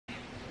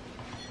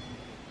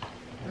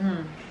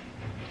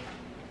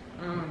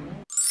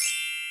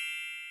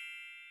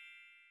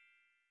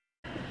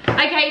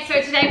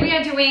so today we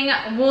are doing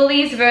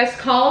Woolies vs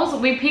Coles.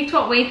 We picked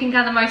what we think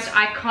are the most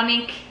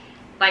iconic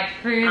like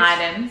foods.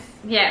 Items.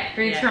 Yeah,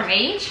 foods from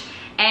each.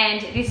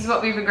 And this is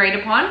what we've agreed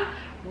upon.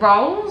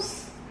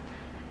 Rolls,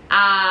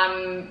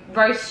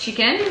 roast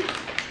chicken.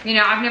 You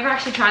know, I've never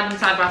actually tried them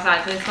side by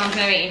side, so this one's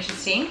gonna be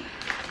interesting.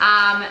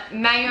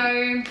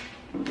 Mayo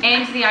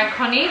and the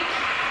iconic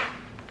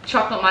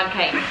chocolate mud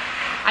cake.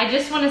 I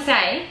just wanna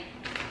say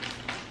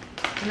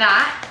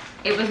that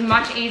it was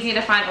much easier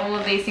to find all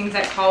of these things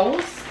at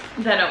Coles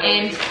than at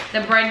And Woolies.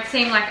 the bread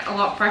seemed like a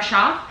lot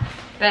fresher.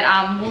 But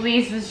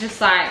Woolies was just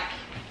like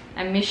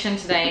a mission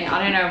today.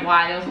 I don't know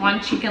why. There was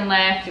one chicken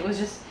left. It was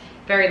just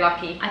very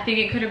lucky. I think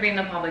it could have been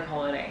the public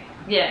holiday.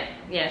 Yeah,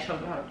 it's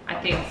probably I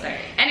think so.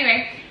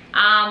 Anyway,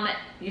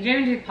 you're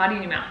doing do party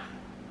in your mouth.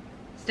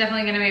 It's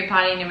definitely gonna be a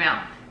party in your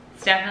mouth.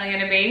 It's definitely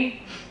gonna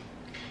be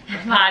a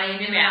party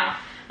in your mouth.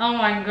 Oh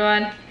my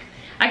god.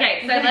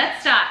 Okay, so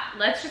let's start.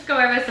 Let's just go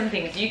over some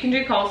things. You can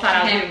do Coles side,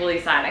 I'll do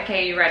Woolies side.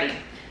 Okay, you ready?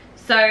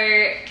 So,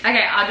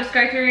 okay, I'll just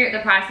go through the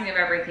pricing of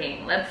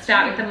everything. Let's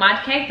start with the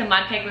mud cake. The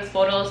mud cake was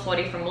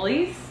 $4.40 from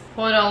Woolies.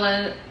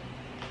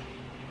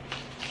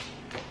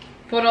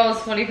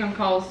 $4.40 from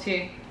Coles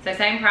too. So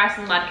same price as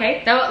the mud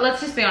cake. Let's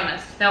just be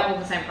honest, they're all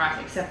the same price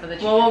except for the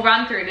chicken. Well, we'll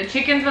run through. The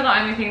chickens were the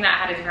only thing that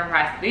had a different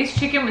price. This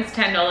chicken was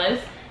 $10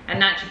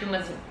 and that chicken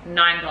was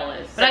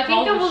 $9. But I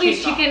think the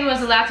Woolies chicken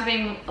was allowed to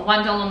be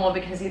 $1 more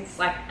because it's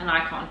like an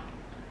icon.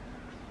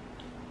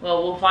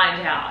 Well, we'll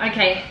find out.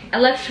 Okay,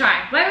 let's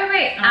try.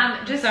 Wait.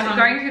 Just so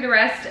going through the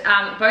rest.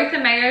 Both the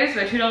mayos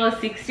were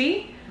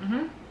 $2.60.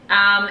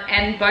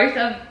 And both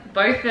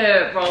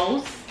the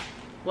rolls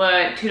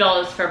were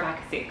 $2 for a pack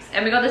of 6.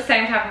 And we got the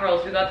same type of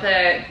rolls. We got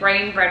the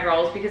grain bread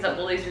rolls because at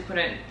Woolies we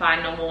couldn't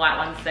find normal white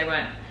ones. They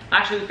weren't,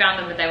 actually we found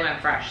them but they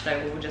weren't fresh. So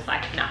we were just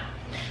like, nah.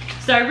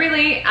 So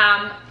really,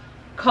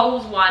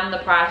 Coles won the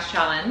price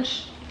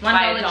challenge.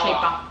 $1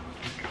 cheaper.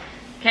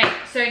 Okay,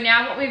 so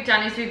now what we've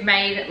done is we've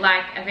made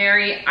like a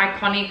very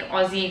iconic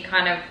Aussie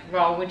kind of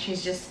roll, which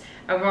is just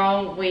a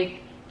roll with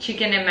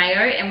chicken and mayo,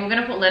 and we're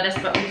gonna put lettuce,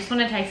 but we just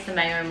want to taste the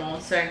mayo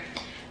more, so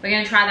we're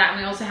gonna try that.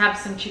 And we also have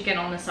some chicken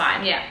on the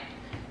side. Yeah,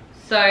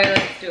 so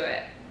let's do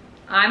it.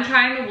 I'm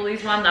trying the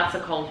Woolies one, that's the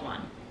Coles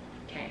one.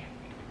 Okay.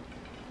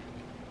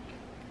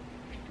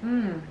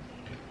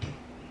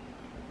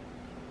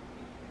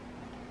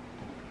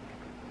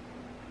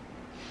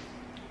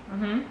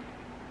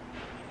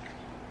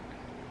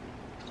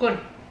 Good.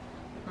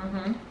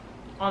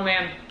 Oh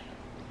man.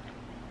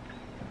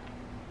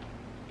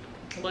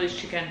 Woolies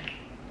chicken.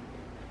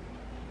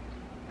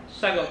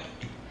 So good.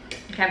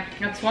 Okay,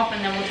 let's swap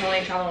and then we'll tell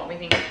each other what we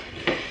think.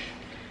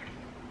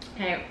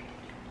 Okay,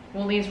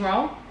 Woolies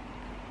roll.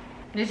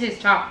 This is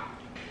tough.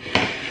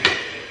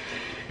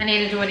 I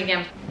need to do it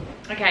again.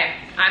 Okay,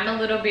 I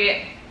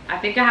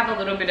think I have a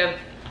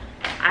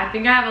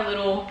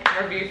little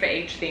review for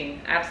each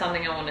thing. I have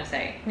something I want to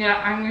say.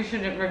 Yeah, I think we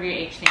should review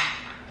each thing.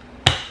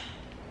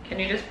 Can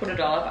you just put a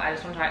dollop? I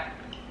just want to try it.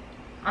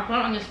 I'll put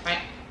it on this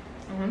plate.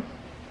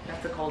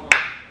 That's the cold one.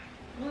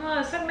 Oh,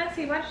 it's so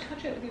messy. Why'd you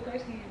touch it with your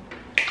gross hand?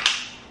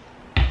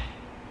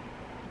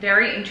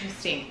 Very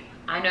interesting.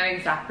 I know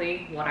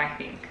exactly what I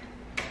think.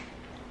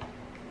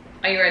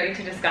 Are you ready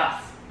to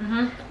discuss?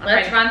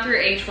 Let's run through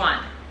each one.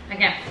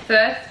 Okay.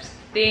 First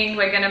thing,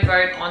 we're gonna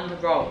vote on the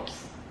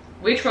rolls.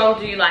 Which roll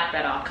do you like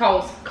better?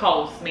 Coles.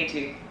 Coles, me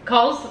too.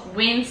 Coles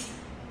wins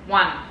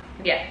 1.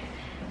 Yeah.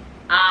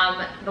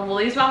 The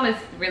Woolies one was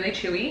really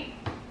chewy,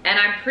 and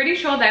I'm pretty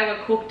sure they were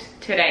cooked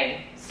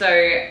today. So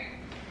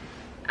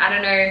I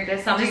don't know.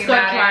 There's something just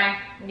about got dry. it.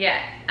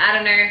 Yeah, I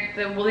don't know.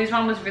 The Woolies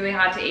one was really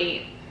hard to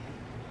eat.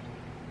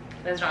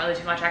 There's not really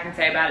too much I can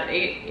say about it.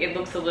 It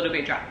looks a little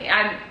bit dry.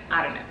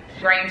 I don't know.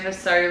 Grains were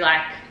so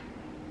like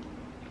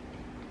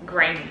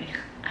grainy.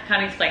 I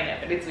can't explain it,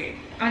 but it's weird.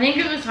 I think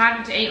it was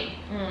harder to eat.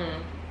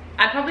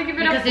 I'd probably give it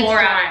Because a 4 it's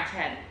out of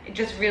 10. It's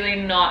just really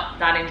not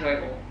that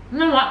enjoyable. You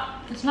know what?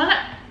 It's not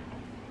that.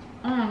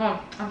 Oh my god,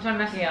 I'm so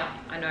messy. Yeah,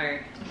 I know.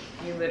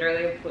 You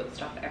literally put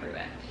stuff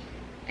everywhere.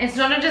 It's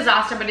not a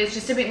disaster, but it's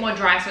just a bit more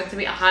dry, so it's a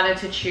bit harder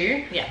to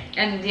chew. Yeah.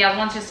 And the other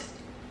one's just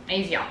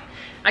easier.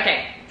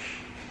 Okay.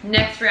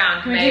 Next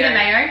round. Can we do the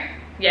mayo?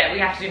 Yeah, we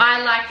have to do. I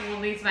like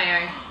Woolies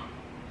mayo.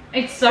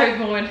 It's so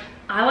good.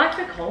 I like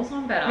the Coles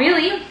one better.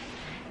 Really?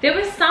 There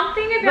was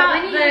something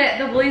about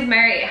the Woolies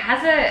mayo. It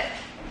has a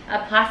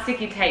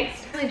plasticky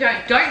taste. Really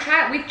don't. Don't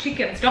try it with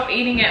chicken. Stop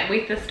eating it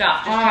with the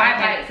stuff. Just try it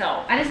by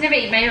itself. I just never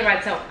eat mayo by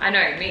itself. I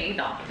know, me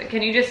either. But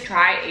can you just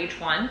try each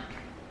one?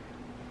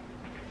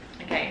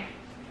 Okay.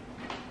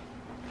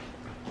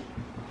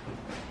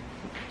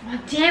 Oh,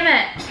 damn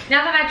it.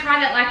 Now that I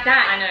tried it like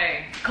that. I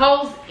know.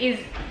 Coles is,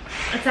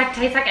 it's like,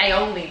 tastes like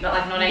aioli, but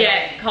like not aioli.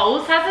 Yeah,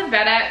 Coles has a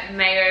better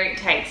mayo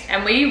taste.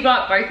 And we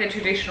got both the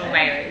traditional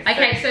mayos.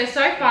 Okay, so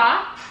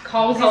far,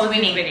 Coles is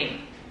winning.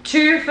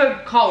 2 for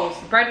Coles,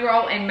 bread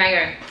roll and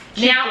mayo.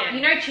 Chicken. Now,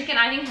 you know chicken,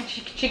 I think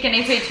chicken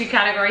needs to be 2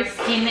 categories,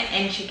 skin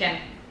and chicken.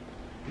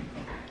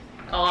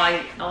 Oh,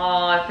 if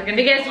we're gonna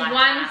Because do it like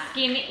one that.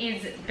 skin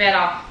is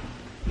better.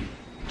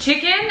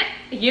 Chicken,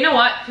 you know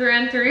what, through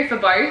and through for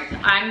both,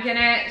 I'm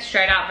gonna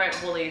straight out vote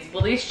Woolies.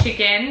 Woolies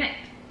chicken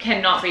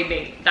cannot be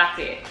beat, that's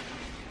it.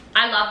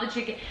 I love the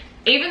chicken.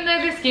 Even though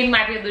the skin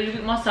might be a little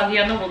bit more soggy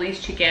on the Woolies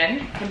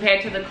chicken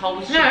compared to the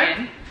Coles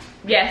chicken.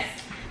 Yes.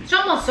 It's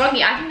not more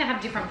soggy, I think they have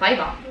different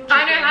flavour.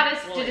 I know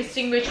how to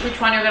distinguish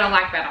which one you're gonna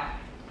like better.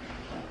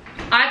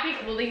 I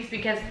pick Woolies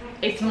because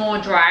it's more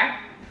dry.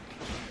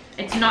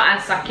 It's not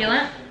as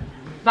succulent,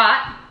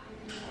 but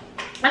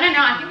I don't know,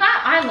 I think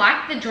I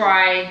like the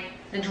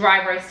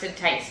dry roasted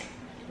taste.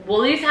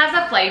 Woolies has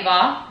a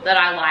flavour that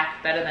I like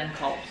better than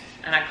Coles,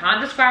 and I can't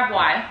describe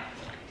why.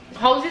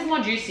 Coles is more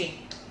juicy.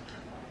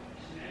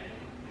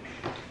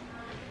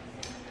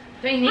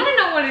 I don't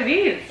know what it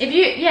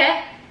is.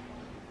 Yeah,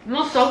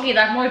 more soggy,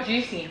 like more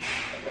juicy.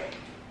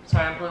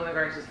 Sorry, I'm pulling my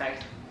grocer's face.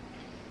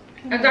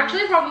 It's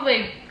actually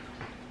probably,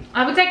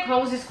 I would say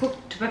Coles is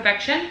cooked to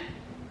perfection,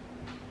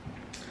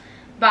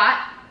 but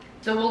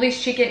the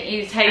Woolies chicken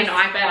is tastes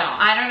better.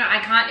 I don't know, I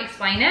can't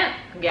explain it.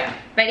 Yeah.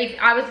 But if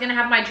I was gonna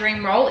have my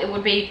dream roll, it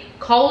would be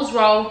Coles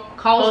roll,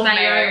 Coles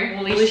mayo,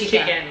 Woolies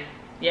chicken.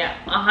 Yeah,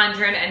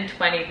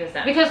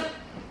 120%. Because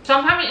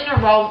sometimes in a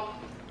roll,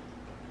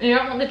 you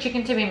don't want the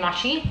chicken to be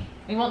mushy.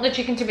 You want the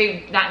chicken to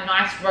be that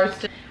nice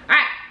roasted. All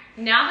right,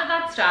 now that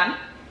that's done,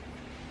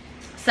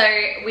 so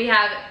we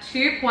have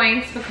 2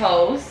 points for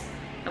Coles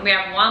and we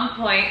have 1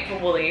 point for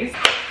Woolies.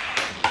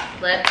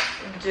 Let's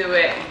do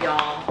it,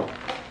 y'all.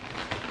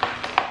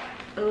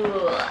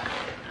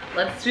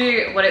 Let's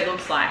do what it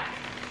looks like.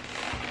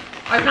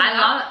 I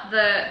love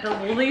the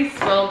Woolies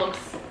swirl looks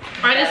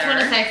better. I just want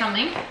to say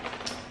something.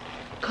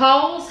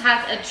 Coles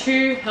has a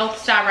 2 health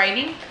star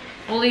rating.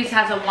 Woolies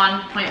has a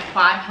 1.5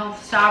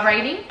 health star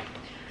rating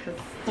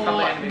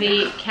for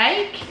the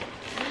cake.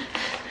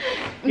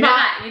 You know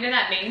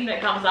that meme that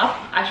comes up?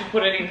 I should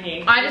put it in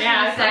here. I just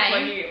want to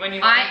say, when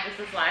you want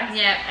this to slice.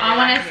 Yeah, I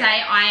want to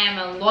say I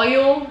am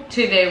loyal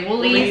to the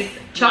Woolies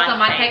chocolate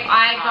mud cake.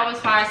 I go as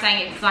far as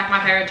saying it's like my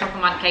favorite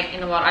chocolate mud cake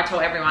in the world. I tell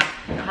everyone.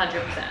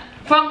 100%.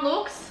 From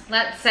looks,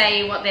 let's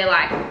say what they're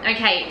like.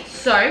 Okay,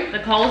 so the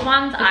Coles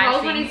ones, the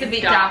Coles one is a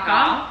bit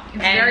darker.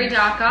 It's very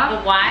darker.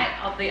 The white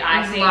of the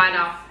icing is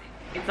lighter.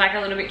 It's like a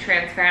little bit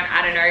transparent.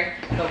 I don't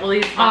know. But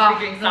Woolies must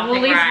be doing something the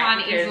Woolies right.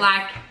 one is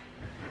like,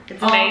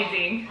 it's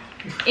amazing.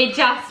 It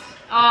just,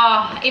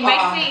 it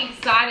makes me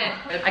excited.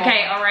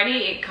 Okay,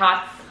 already it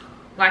cuts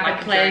like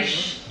a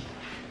pleasure.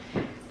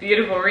 It's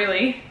beautiful,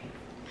 really.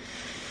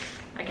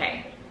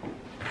 Okay.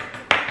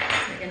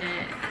 We're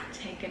gonna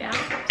take it out.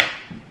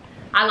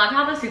 I love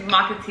how the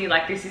supermarkets here,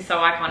 like this is so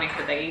iconic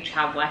that they each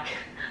have like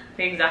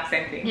the exact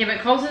same thing. Yeah,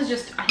 but Coles is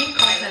just, I think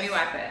Coles let me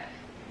wipe it.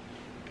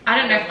 I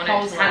don't know if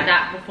Coles had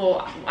that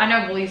before. I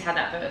know Woolies had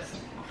that first.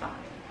 Oh fuck.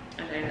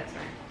 I don't know, that's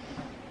right.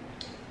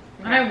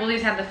 I know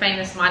Woolies had the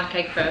famous mud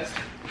cake first.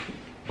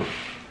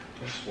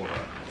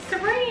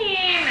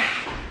 Serene!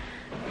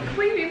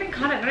 We even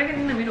cut it, not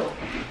even in the middle.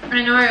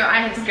 I know, I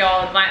had to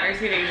go, my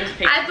OCD just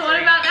picked. I thought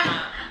about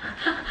that.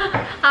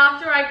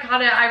 After I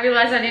cut it, I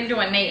realized I didn't do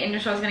a neat and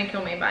she was going to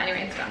kill me, but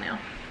anyway, it's done now.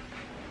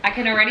 I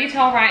can already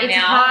tell now. It's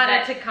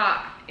harder to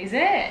cut. Is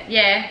it?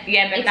 Yeah.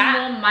 Yeah, but it's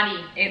more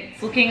muddy.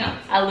 It's looking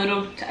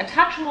a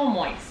touch more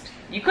moist.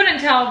 You couldn't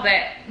tell,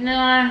 but no,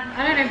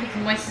 I don't know if it's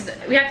moist.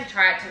 We have to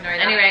try it to know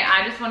that. Anyway,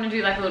 I just want to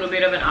do like a little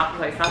bit of an up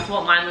close. That's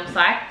what mine looks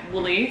like.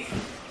 Woolies.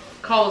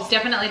 Coles,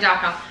 definitely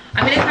darker.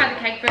 I'm going to try the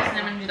cake first and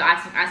then I'm going to do the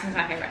icing. Icing's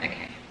my favorite.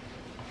 Okay.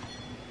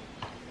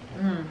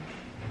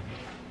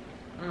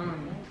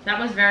 That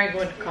was very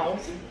good,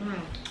 Coles.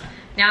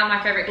 Now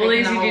my favorite cake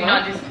Woolies, in the whole you did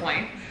world. not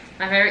disappoint.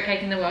 My favorite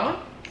cake in the world?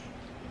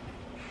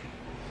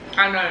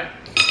 I know.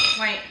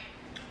 Wait.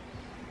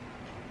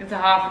 It's a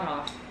half and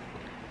half.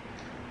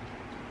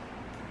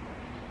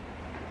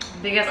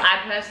 Because I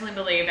personally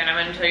believe, and I'm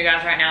going to tell you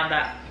guys right now,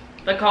 that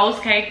the Coles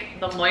cake,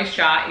 the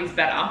moisture is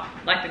better.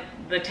 Like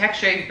the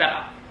texture is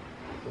better.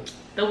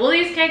 The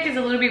Woolies cake is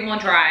a little bit more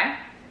dry,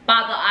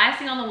 but the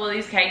icing on the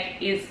Woolies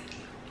cake is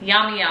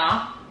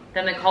yummier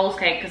than the Coles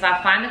cake because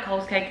I find the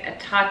Coles cake a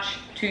touch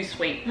too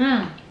sweet.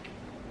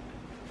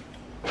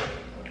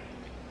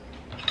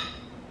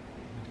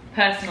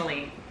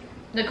 Personally.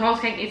 The Coles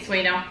cake is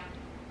sweeter.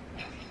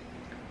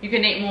 You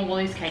can eat more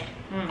Woolies cake.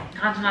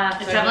 Can't deny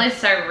that. It's definitely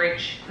so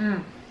rich.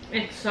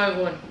 It's so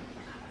good.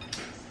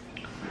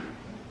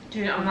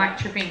 Dude, I'm like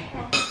tripping.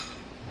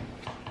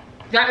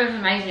 That was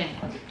amazing.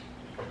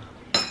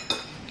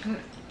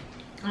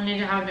 I need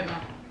to have a bit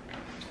more.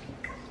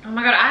 Oh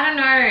my god, I don't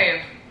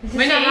know.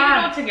 When you eat it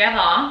all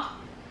together,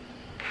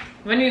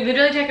 when you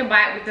literally take a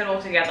bite with it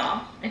all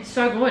together, it's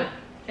so good.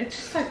 It's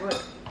just so good.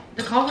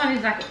 The Coles one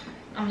is like,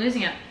 I'm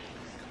losing it.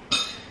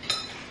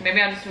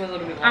 Maybe I'll just do a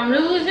little bit more. I'm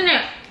losing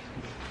it.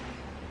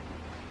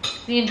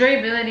 The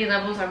enjoyability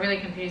levels are really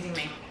confusing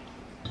me.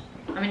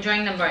 I'm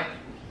enjoying them both.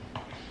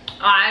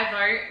 I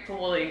vote for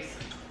Woolies.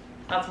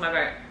 That's my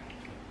vote.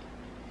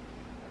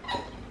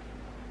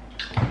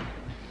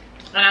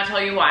 And I'll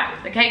tell you why.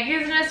 The cake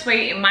isn't as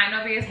sweet. It might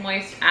not be as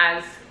moist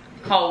as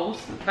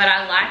Coles, but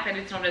I like that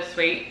it's not as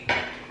sweet.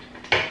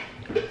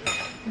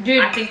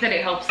 Dude, I think that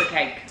it helps the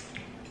cake.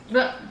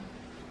 But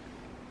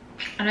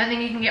I don't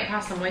think you can get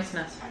past the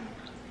moistness.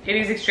 It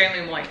is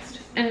extremely moist.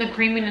 And the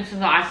creaminess of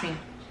the icing.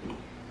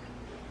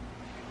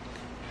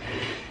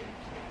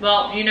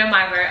 Well, you know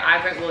my vote.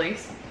 I vote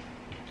Woolies.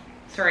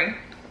 3. I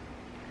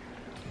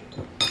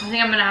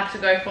think I'm gonna have to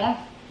go for.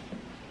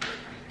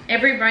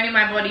 Every bone in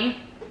my body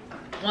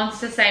wants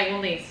to say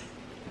Woolies.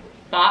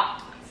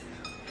 But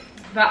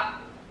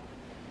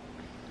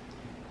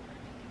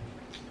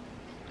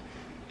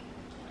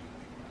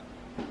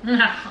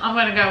I'm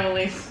gonna go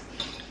Woolies.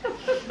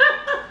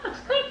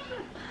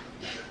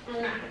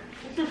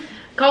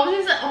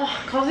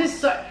 Coles is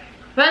so.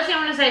 Firstly, I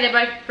want to say they're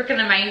both freaking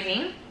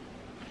amazing.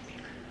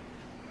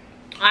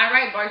 I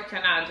rate both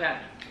 10 out of 10.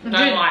 Don't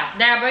Dude, lie.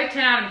 they are both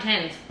 10 out of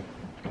 10s.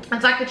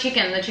 It's like the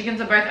chicken. The chickens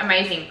are both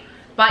amazing.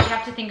 But you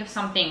have to think of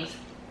some things.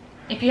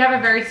 If you have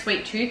a very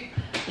sweet tooth,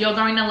 you're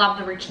going to love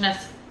the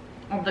richness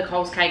of the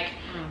Coles cake.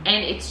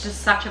 And it's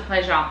just such a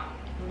pleasure.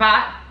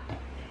 But,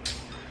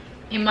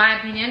 in my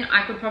opinion,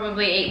 I could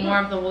probably eat more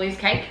of the Woolies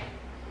cake.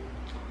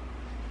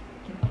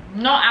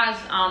 Not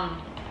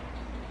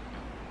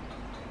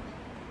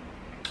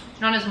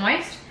as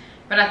moist.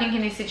 But I think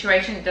in this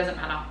situation, it doesn't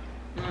matter.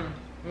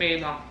 Me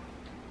either.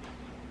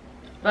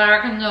 But I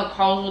reckon the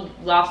Coles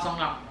would last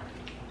longer.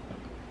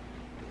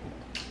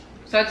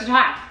 So it's a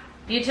tie.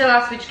 You tell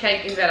us which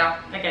cake is better.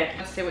 Okay.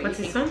 Let's see what What's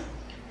you this think. one?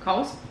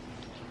 Coles.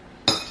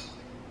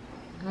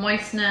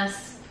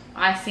 Moistness,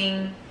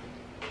 icing.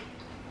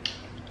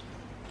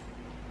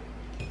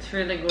 It's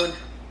really good.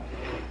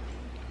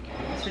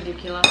 It's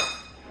ridiculous.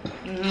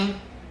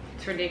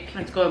 It's ridiculous.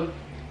 That's good.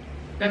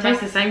 They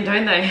taste the same,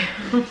 don't they?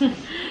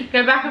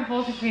 Go back and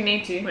forth if you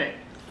need to. Wait.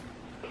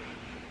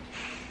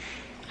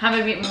 Have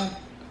a bit more.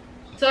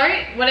 So,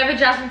 whatever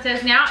Jasmine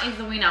says now is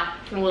the winner.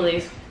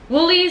 Woolies.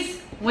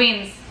 Woolies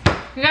wins.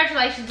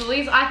 Congratulations,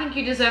 Woolies. I think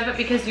you deserve it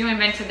because you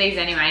invented these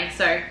anyway,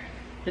 so.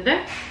 Did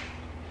they?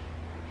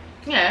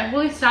 Yeah,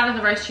 Woolies started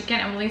the roast chicken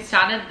and Woolies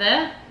started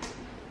the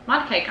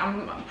mud cake,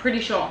 I'm pretty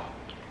sure.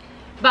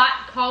 But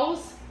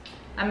Coles,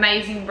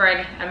 amazing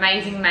bread,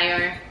 amazing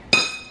mayo.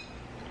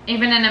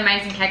 Even an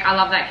amazing cake. I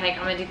love that cake.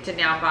 I'm addicted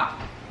now, but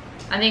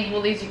I think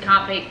Woolies, you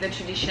can't beat the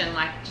tradition,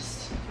 like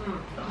just.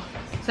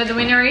 So the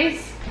winner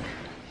is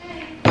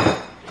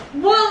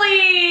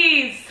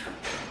Woolies!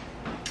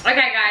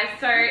 Okay guys,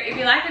 so if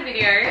you like the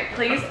video,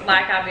 please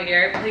like our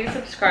video, please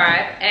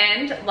subscribe,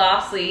 and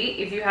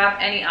lastly, if you have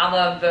any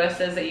other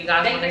verses that you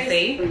guys want to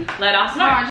see, let us know.